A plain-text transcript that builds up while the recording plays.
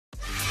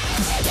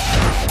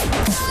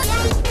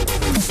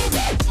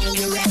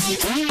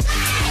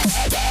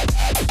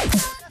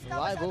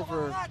live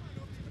over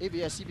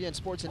ABS-CBN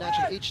Sports in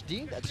Action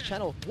HD. That's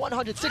channel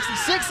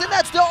 166, and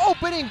that's the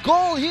opening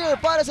goal here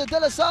para sa De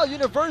La Salle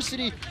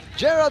University.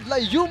 Gerald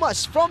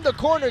Layumas from the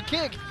corner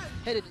kick,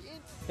 headed in.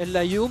 And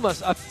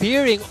Layumas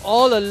appearing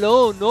all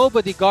alone,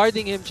 nobody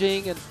guarding him,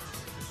 Jing, and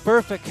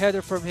perfect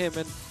header from him.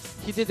 And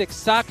he did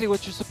exactly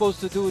what you're supposed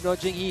to do, no,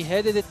 Jing? He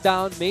headed it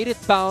down, made it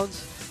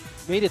bounce,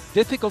 made it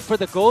difficult for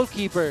the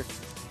goalkeeper.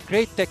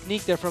 Great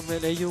technique there from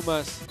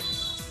Layumas.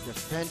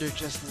 Defender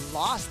just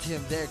lost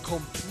him there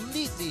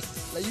completely.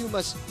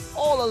 Layumas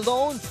all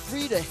alone,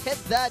 free to hit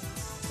that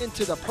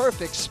into the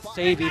perfect spot.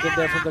 Save even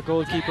there from the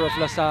goalkeeper of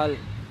La Salle.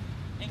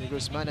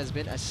 Guzman has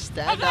been a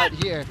standout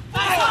here.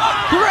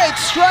 Great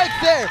strike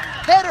there.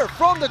 Header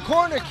from the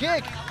corner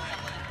kick.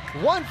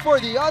 One for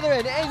the other,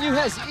 and NU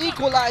has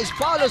equalized.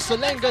 Paulo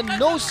Salenga,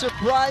 no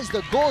surprise,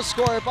 the goal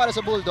scorer para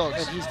sa Bulldogs.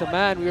 And he's the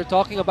man. We were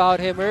talking about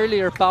him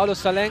earlier, Paulo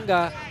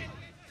Salenga.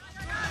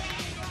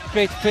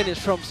 Great finish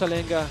from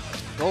Salenga.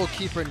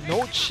 Goalkeeper,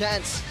 no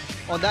chance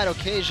on that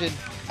occasion.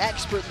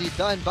 Expertly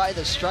done by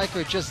the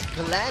striker, just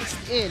glanced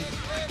in.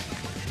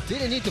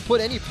 Didn't need to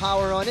put any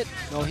power on it.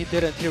 No, he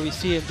didn't. Here we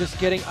see him just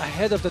getting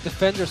ahead of the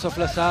defenders of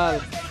La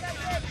Salle.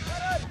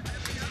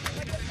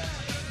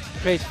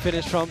 Great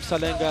finish from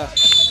Salenga.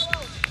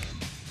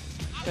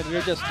 And we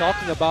were just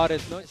talking about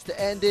it. No? To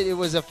end it, it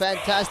was a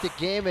fantastic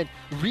game and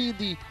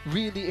really,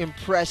 really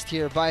impressed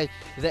here by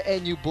the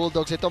NU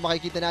Bulldogs. Ito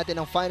makikita natin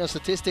ang final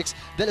statistics.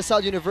 De La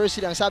Salle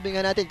University, ang sabi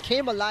nga natin,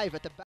 came alive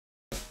at the back.